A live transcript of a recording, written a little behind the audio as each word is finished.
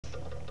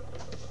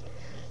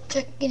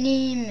Checking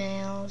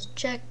emails,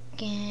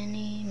 checking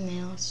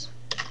emails.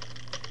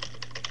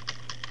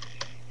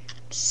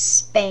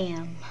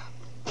 Spam.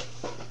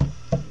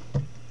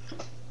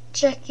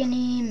 Checking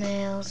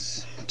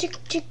emails.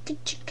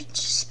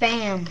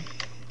 Spam.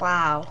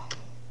 Wow.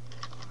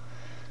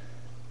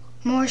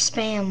 More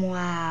spam.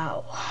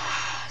 Wow.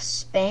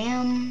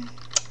 Spam.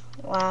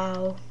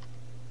 Wow.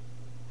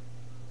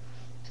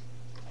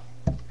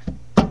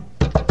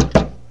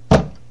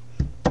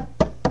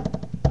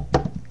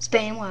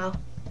 Spam wow.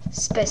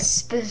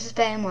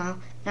 Spam wow.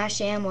 Not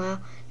sham wow.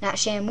 Not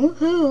sham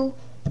woohoo.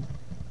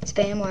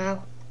 Spam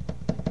wow.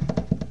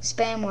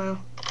 Spam wow.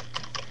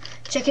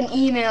 Checking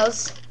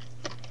emails.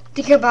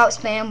 Thinking about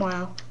spam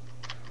wow.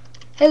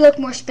 Hey look,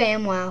 more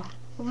spam wow.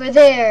 Over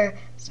there.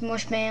 It's more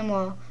spam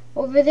wow.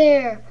 Over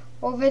there.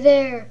 Over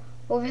there.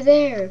 Over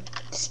there.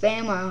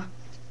 Spam wow.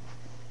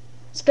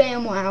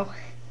 Spam wow.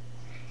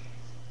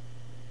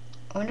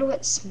 I wonder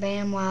what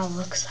spam wow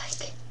looks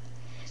like.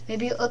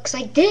 Maybe it looks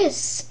like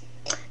this.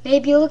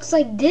 Maybe it looks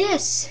like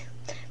this.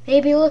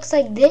 Maybe it looks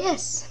like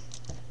this.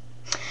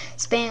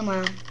 Spam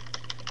wow.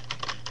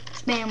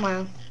 Spam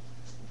wow.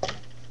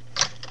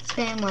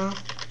 Spam wow.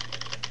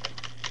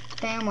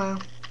 Spam wow.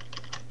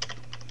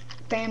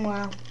 Spam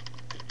wow.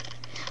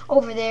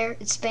 Over there,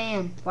 it's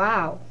spam.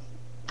 Wow.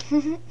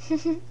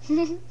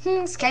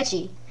 It's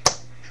catchy.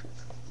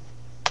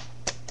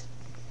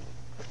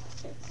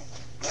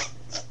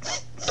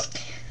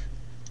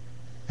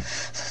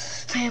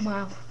 Spam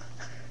wow.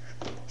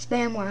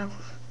 Spam wow.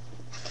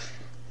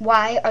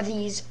 Why are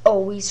these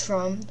always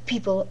from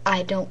people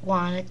I don't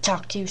want to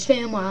talk to?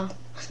 Spam wow.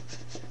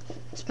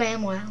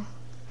 Spam wow.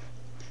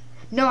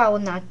 No, I will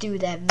not do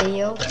that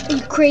video. Are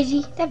you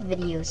crazy? That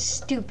video is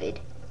stupid.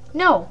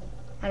 No,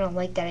 I don't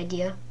like that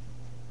idea.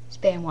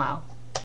 Spam wow.